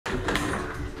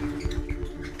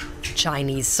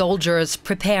Chinese soldiers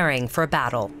preparing for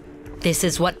battle. This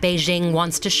is what Beijing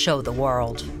wants to show the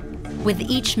world. With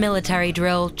each military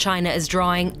drill, China is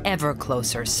drawing ever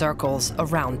closer circles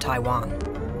around Taiwan.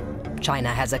 China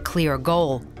has a clear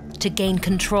goal: to gain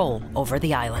control over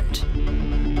the island.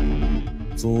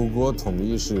 祖国统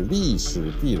一是历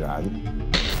史必然。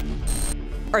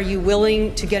 Are you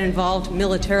willing to get involved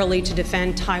militarily to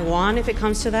defend Taiwan if it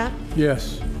comes to that?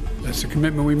 Yes, that's the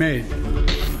commitment we made.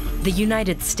 The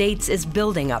United States is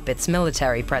building up its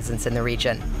military presence in the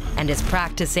region and is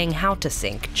practicing how to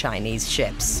sink Chinese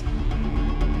ships.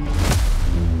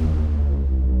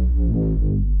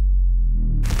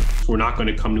 We're not going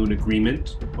to come to an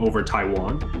agreement over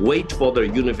Taiwan. Wait for the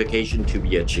unification to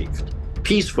be achieved.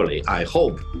 Peacefully, I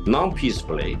hope.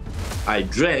 Non-peacefully, I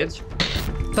dread.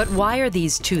 But why are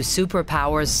these two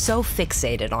superpowers so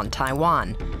fixated on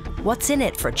Taiwan? What's in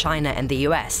it for China and the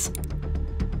US?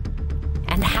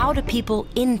 And how do people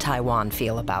in Taiwan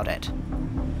feel about it?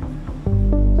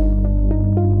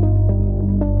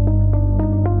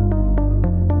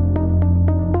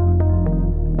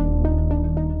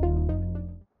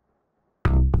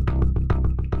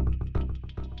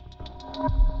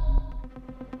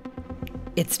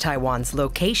 It's Taiwan's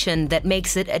location that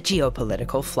makes it a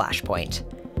geopolitical flashpoint.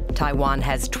 Taiwan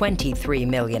has 23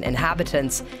 million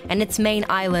inhabitants, and its main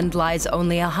island lies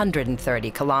only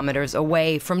 130 kilometers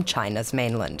away from China's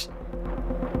mainland.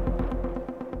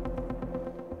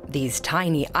 These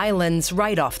tiny islands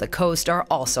right off the coast are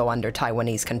also under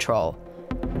Taiwanese control.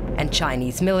 And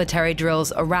Chinese military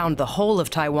drills around the whole of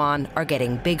Taiwan are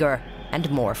getting bigger and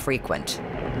more frequent.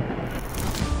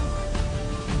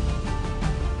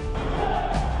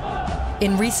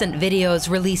 In recent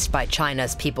videos released by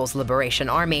China's People's Liberation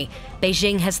Army,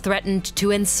 Beijing has threatened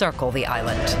to encircle the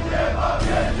island.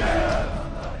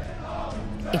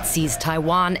 It sees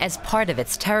Taiwan as part of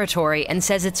its territory and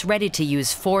says it's ready to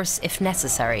use force if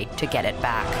necessary to get it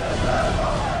back.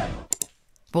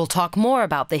 We'll talk more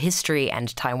about the history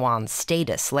and Taiwan's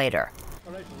status later.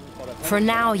 For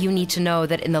now, you need to know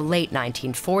that in the late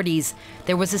 1940s,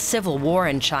 there was a civil war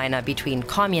in China between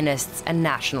communists and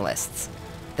nationalists.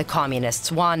 The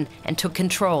communists won and took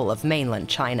control of mainland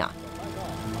China.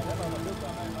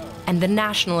 And the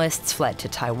nationalists fled to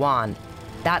Taiwan.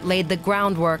 That laid the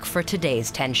groundwork for today's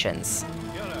tensions.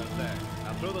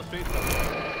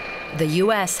 The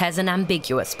US has an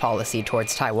ambiguous policy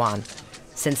towards Taiwan.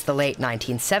 Since the late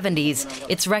 1970s,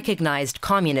 it's recognized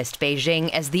Communist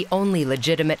Beijing as the only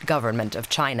legitimate government of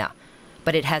China.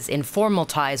 But it has informal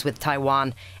ties with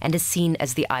Taiwan and is seen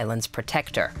as the island's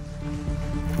protector.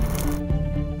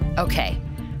 Okay,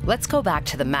 let's go back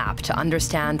to the map to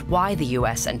understand why the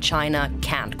US and China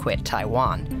can't quit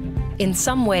Taiwan. In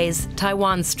some ways,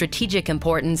 Taiwan's strategic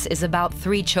importance is about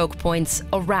 3 choke points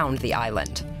around the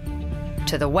island.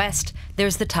 To the west,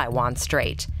 there's the Taiwan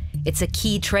Strait. It's a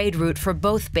key trade route for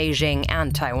both Beijing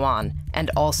and Taiwan, and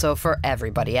also for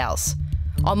everybody else.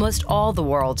 Almost all the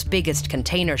world's biggest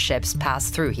container ships pass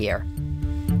through here.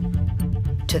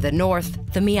 To the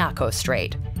north, the Miyako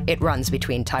Strait. It runs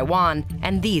between Taiwan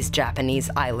and these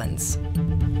Japanese islands.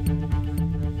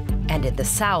 And in the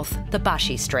south, the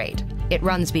Bashi Strait. It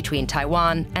runs between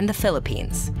Taiwan and the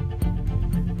Philippines.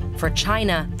 For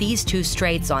China, these 2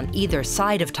 straits on either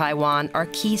side of Taiwan are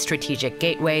key strategic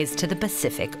gateways to the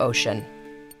Pacific Ocean.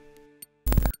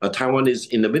 Taiwan is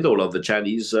in the middle of the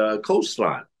Chinese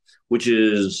coastline, which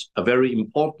is very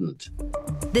important.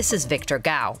 This is Victor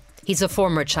Gao. He's a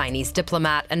former Chinese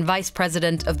diplomat and vice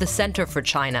president of the Center for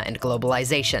China and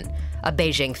Globalization, a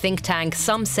Beijing think tank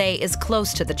some say is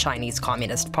close to the Chinese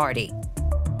Communist Party.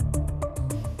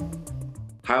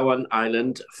 Taiwan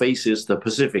Island faces the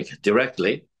Pacific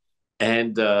directly,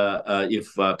 and if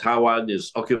Taiwan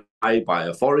is occupied by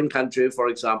a foreign country, for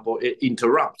example, it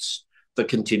interrupts the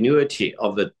continuity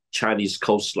of the Chinese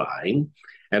coastline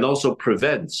and also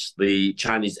prevents the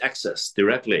Chinese access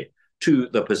directly to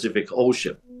the Pacific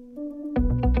Ocean.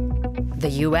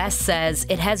 The US says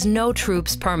it has no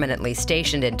troops permanently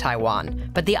stationed in Taiwan,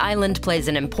 but the island plays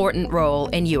an important role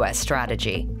in US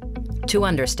strategy. To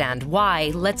understand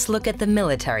why, let's look at the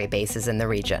military bases in the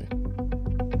region.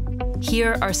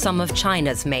 Here are some of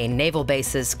China's main naval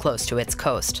bases close to its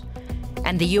coast.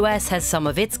 And the US has some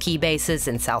of its key bases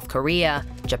in South Korea,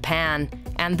 Japan,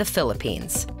 and the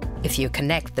Philippines. If you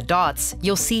connect the dots,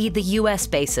 you'll see the US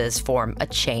bases form a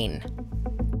chain.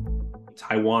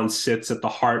 Taiwan sits at the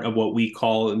heart of what we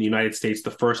call in the United States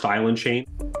the first island chain.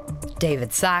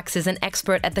 David Sachs is an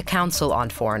expert at the Council on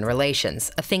Foreign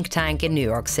Relations, a think tank in New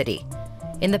York City.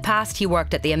 In the past, he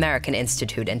worked at the American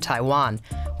Institute in Taiwan,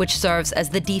 which serves as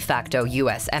the de facto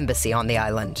US embassy on the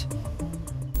island.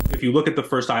 If you look at the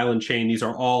first island chain, these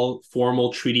are all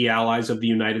formal treaty allies of the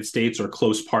United States or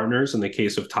close partners in the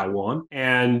case of Taiwan.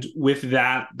 And with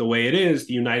that, the way it is,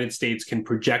 the United States can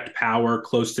project power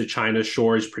close to China's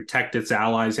shores, protect its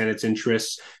allies and its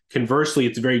interests. Conversely,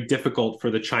 it's very difficult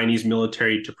for the Chinese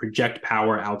military to project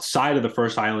power outside of the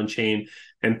first island chain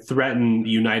and threaten the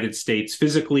United States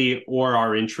physically or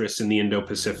our interests in the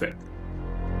Indo-Pacific.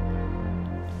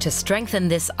 To strengthen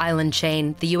this island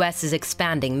chain, the U.S. is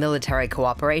expanding military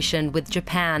cooperation with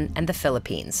Japan and the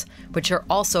Philippines, which are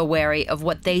also wary of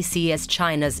what they see as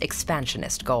China's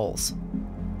expansionist goals.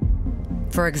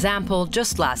 For example,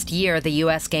 just last year, the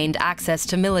U.S. gained access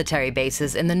to military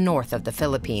bases in the north of the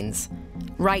Philippines,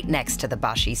 right next to the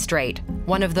Bashi Strait,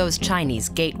 one of those Chinese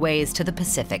gateways to the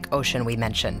Pacific Ocean we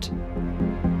mentioned.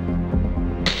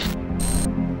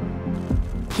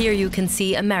 Here you can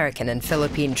see American and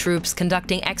Philippine troops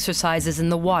conducting exercises in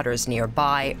the waters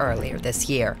nearby earlier this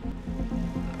year.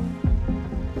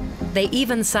 They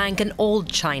even sank an old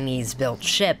Chinese-built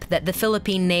ship that the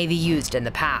Philippine Navy used in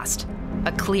the past,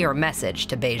 a clear message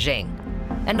to Beijing.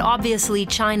 And obviously,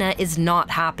 China is not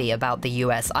happy about the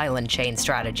U.S. island chain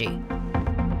strategy.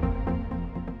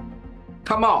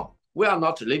 Come on, we are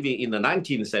not living in the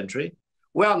 19th century.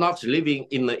 We are not living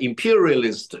in the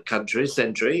imperialist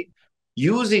century,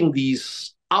 using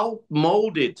this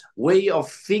outmoded way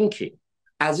of thinking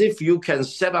as if you can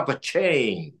set up a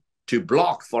chain to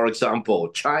block, for example,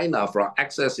 China from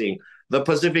accessing the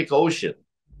Pacific Ocean.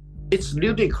 It's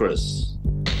ludicrous.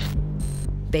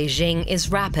 Beijing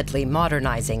is rapidly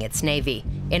modernizing its navy,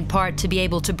 in part to be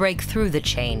able to break through the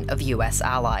chain of U.S.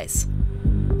 allies.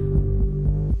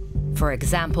 For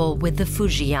example, with the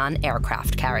Fujian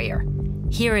aircraft carrier.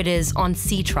 Here it is on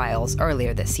sea trials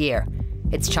earlier this year.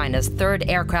 It's China's third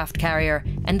aircraft carrier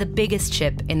and the biggest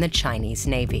ship in the Chinese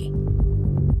Navy.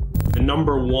 The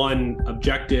number one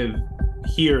objective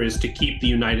here is to keep the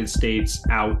United States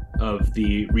out of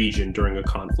the region during a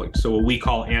conflict. So what we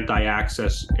call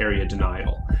anti-access area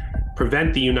denial.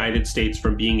 Prevent the United States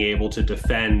from being able to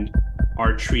defend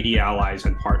our treaty allies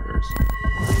and partners.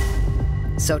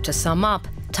 So to sum up,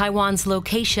 Taiwan's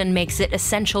location makes it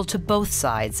essential to both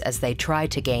sides as they try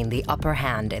to gain the upper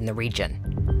hand in the region.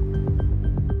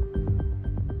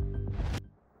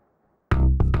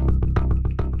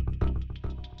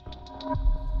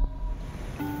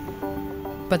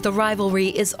 But the rivalry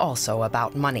is also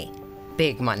about money.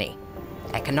 Big money.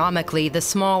 Economically, the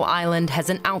small island has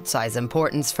an outsized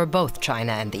importance for both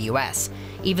China and the US,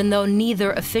 even though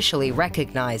neither officially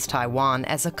recognize Taiwan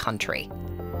as a country.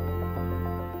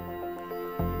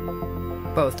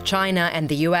 Both China and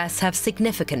the US have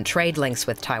significant trade links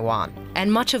with Taiwan,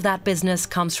 and much of that business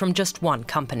comes from just one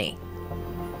company.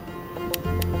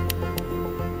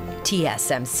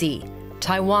 TSMC,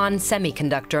 Taiwan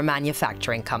Semiconductor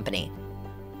Manufacturing Company.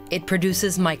 It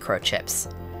produces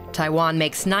microchips. Taiwan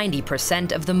makes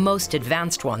 90% of the most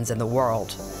advanced ones in the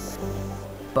world.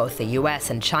 Both the US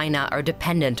and China are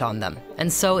dependent on them,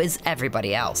 and so is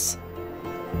everybody else.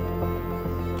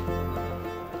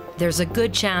 There's a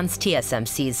good chance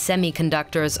TSMC's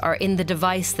semiconductors are in the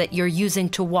device that you're using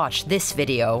to watch this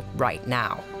video right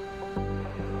now.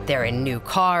 They're in new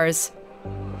cars,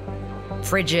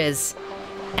 fridges,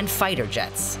 and fighter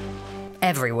jets.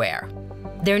 Everywhere.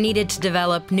 They're needed to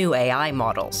develop new AI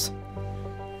models.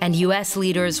 And US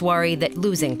leaders worry that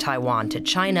losing Taiwan to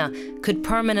China could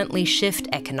permanently shift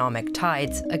economic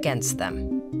tides against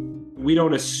them. We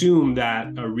don't assume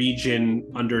that a region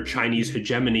under Chinese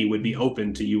hegemony would be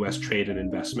open to US trade and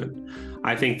investment.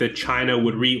 I think that China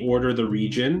would reorder the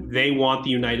region. They want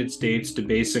the United States to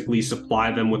basically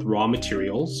supply them with raw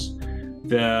materials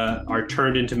that are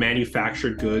turned into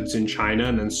manufactured goods in China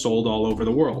and then sold all over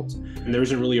the world. And there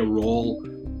isn't really a role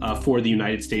for the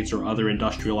United States or other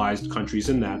industrialized countries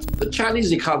in that. The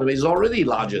Chinese economy is already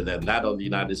larger than that of the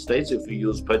United States if we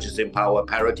use purchasing power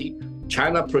parity.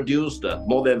 China produced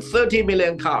more than 30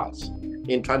 million cars.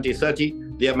 In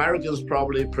 2030, the Americans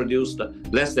probably produced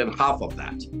less than half of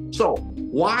that. So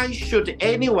why should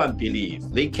anyone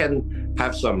believe they can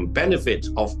have some benefit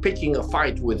of picking a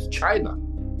fight with China?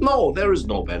 No, there is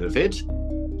no benefit.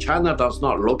 China does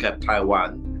not look at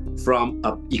Taiwan from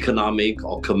an economic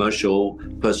or commercial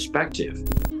perspective.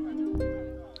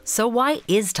 So why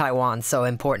is Taiwan so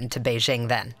important to Beijing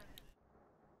then?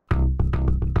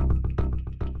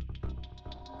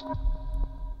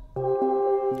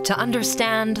 To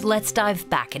understand, let's dive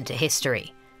back into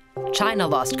history. China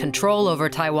lost control over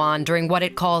Taiwan during what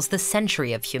it calls the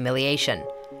Century of Humiliation.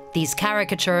 These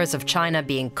caricatures of China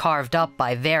being carved up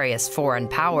by various foreign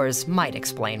powers might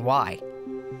explain why.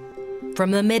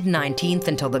 From the mid-19th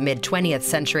until the mid-20th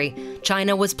century,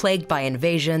 China was plagued by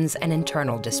invasions and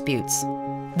internal disputes.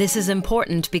 This is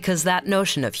important because that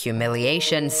notion of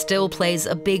humiliation still plays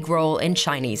a big role in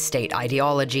Chinese state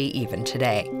ideology even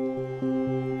today.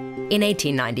 In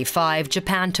 1895,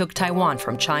 Japan took Taiwan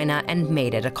from China and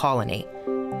made it a colony.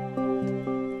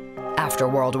 After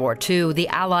World War II, the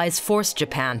Allies forced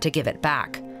Japan to give it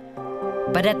back.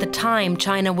 But at the time,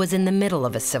 China was in the middle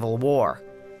of a civil war.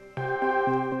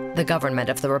 The government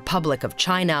of the Republic of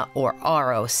China, or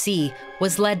ROC,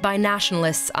 was led by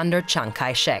nationalists under Chiang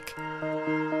Kai-shek.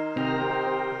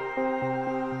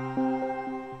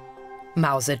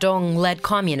 Mao Zedong led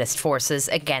communist forces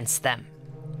against them.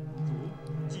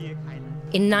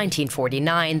 In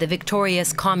 1949, the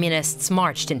victorious communists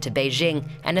marched into Beijing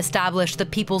and established the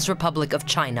People's Republic of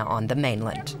China on the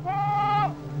mainland.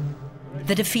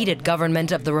 The defeated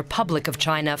government of the Republic of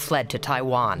China fled to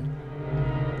Taiwan.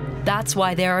 That's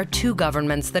why there are two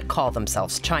governments that call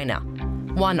themselves China.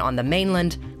 One on the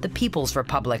mainland, the People's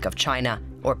Republic of China,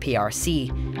 or PRC,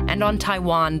 and on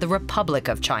Taiwan, the Republic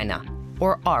of China,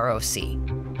 or ROC.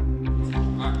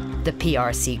 The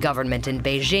PRC government in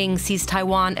Beijing sees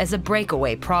Taiwan as a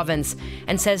breakaway province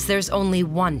and says there's only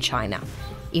one China,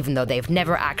 even though they've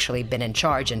never actually been in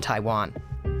charge in Taiwan.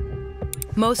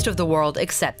 Most of the world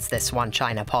accepts this one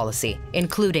China policy,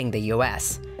 including the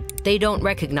US. They don't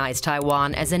recognize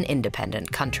Taiwan as an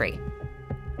independent country.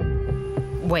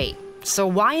 Wait, so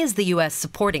why is the US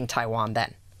supporting Taiwan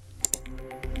then?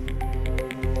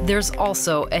 There's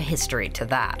also a history to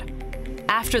that.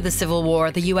 After the Civil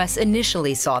War, the US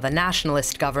initially saw the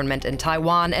nationalist government in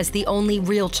Taiwan as the only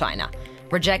real China,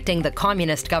 rejecting the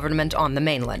communist government on the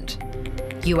mainland.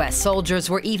 US soldiers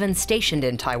were even stationed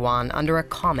in Taiwan under a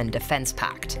common defense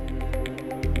pact.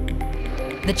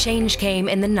 The change came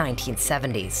in the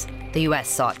 1970s. The US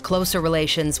sought closer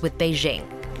relations with Beijing.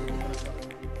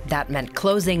 That meant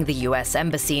closing the US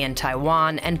embassy in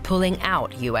Taiwan and pulling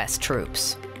out US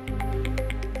troops.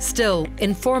 Still,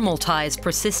 informal ties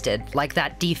persisted, like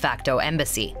that de facto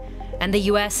embassy, and the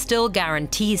US still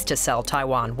guarantees to sell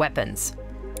Taiwan weapons.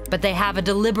 But they have a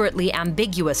deliberately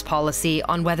ambiguous policy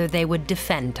on whether they would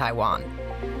defend Taiwan.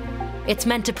 It's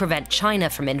meant to prevent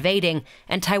China from invading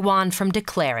and Taiwan from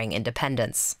declaring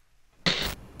independence.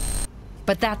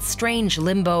 But that strange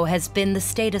limbo has been the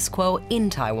status quo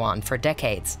in Taiwan for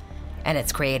decades, and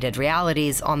it's created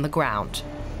realities on the ground.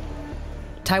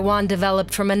 Taiwan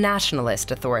developed from a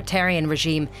nationalist authoritarian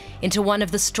regime into one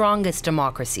of the strongest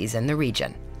democracies in the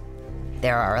region.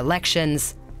 There are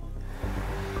elections,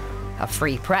 a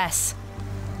free press,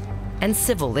 and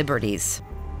civil liberties.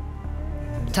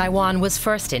 Taiwan was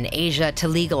first in Asia to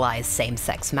legalize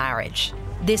same-sex marriage.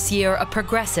 This year, a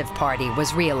progressive party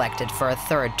was re-elected for a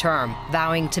third term,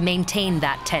 vowing to maintain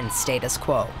that tense status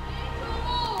quo.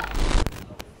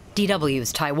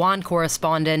 DW's Taiwan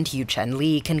correspondent Yu Chen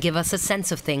Lee can give us a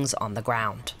sense of things on the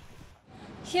ground.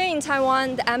 Here in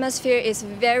Taiwan, the atmosphere is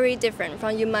very different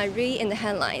from you might read in the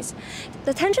headlines.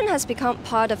 The tension has become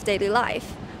part of daily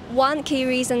life. One key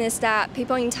reason is that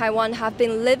people in Taiwan have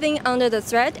been living under the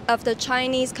threat of the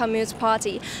Chinese Communist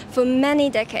Party for many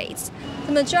decades.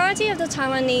 The majority of the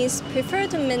Taiwanese prefer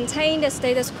to maintain the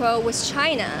status quo with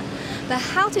China, but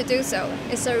how to do so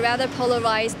is a rather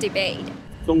polarized debate.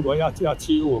 中国要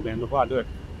欺负我们的话，对，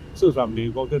至少美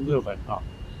国跟日本啊，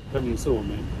分明是我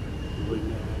们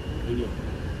朋友。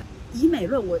以美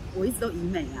论，我一直都以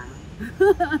美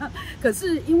啊，可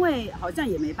是因为好像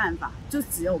也没办法，就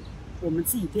只有我们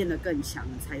自己变得更强，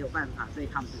才有办法对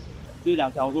他们。这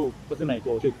两条路不是美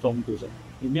国就中国的，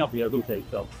你没有别的路可以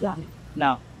走。是啊，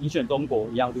那你选中国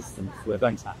一样是死的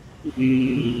断肠，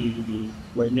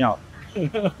微妙，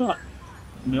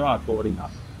没办法脱离啊。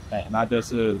哎，那就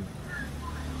是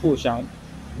互相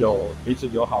有彼此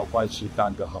友好关系，这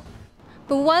样就好。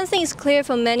 But one thing is clear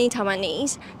for many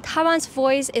Taiwanese, Taiwan's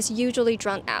voice is usually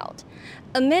drowned out.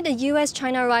 Amid the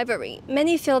US-China rivalry,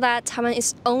 many feel that Taiwan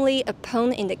is only a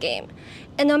pawn in the game.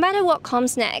 And no matter what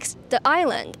comes next, the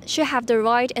island should have the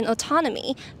right and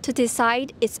autonomy to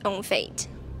decide its own fate.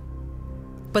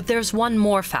 But there's one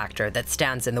more factor that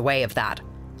stands in the way of that.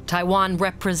 Taiwan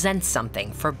represents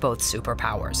something for both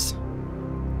superpowers.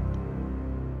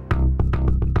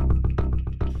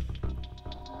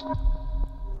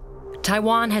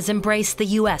 Taiwan has embraced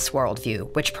the US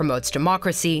worldview, which promotes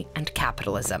democracy and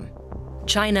capitalism.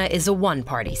 China is a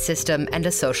one-party system and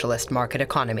a socialist market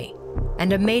economy.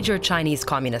 And a major Chinese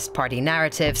Communist Party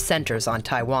narrative centers on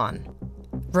Taiwan.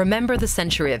 Remember the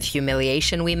century of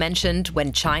humiliation we mentioned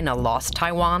when China lost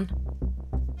Taiwan?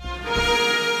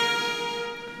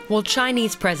 while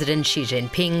Chinese President Xi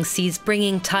Jinping sees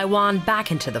bringing Taiwan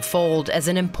back into the fold as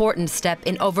an important step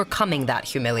in overcoming that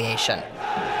humiliation.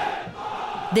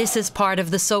 This is part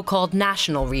of the so-called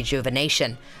national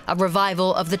rejuvenation, a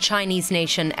revival of the Chinese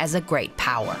nation as a great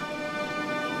power.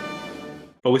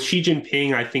 But with Xi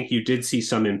Jinping, I think you did see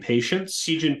some impatience.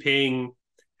 Xi Jinping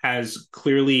has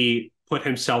clearly put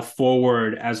himself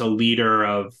forward as a leader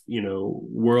of,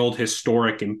 world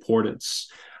historic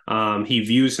importance. He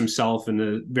views himself in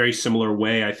a very similar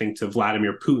way, I think, to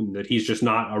Vladimir Putin, that he's just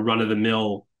not a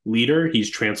run-of-the-mill leader.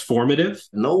 He's transformative.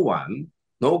 No one,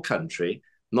 no country,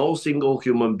 no single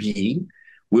human being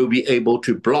will be able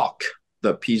to block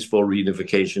the peaceful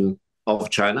reunification of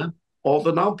China or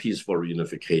the non-peaceful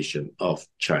reunification of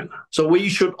China. So we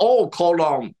should all call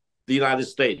on the United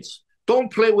States.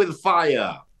 Don't play with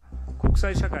fire.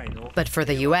 But for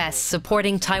the U.S.,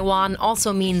 supporting Taiwan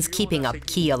also means keeping up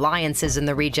key alliances in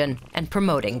the region and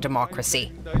promoting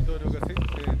democracy.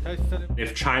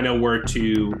 If China were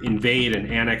to invade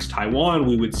and annex Taiwan,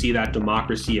 we would see that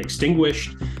democracy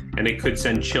extinguished, and it could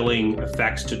send chilling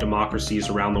effects to democracies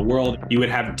around the world. You would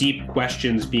have deep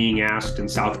questions being asked in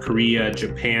South Korea,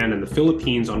 Japan, and the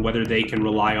Philippines on whether they can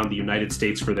rely on the United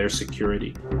States for their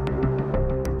security.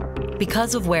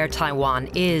 Because of where Taiwan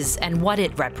is and what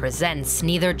it represents,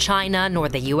 neither China nor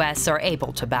the U.S. are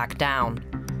able to back down.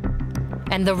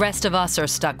 And the rest of us are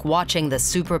stuck watching the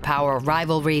superpower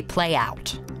rivalry play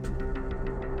out.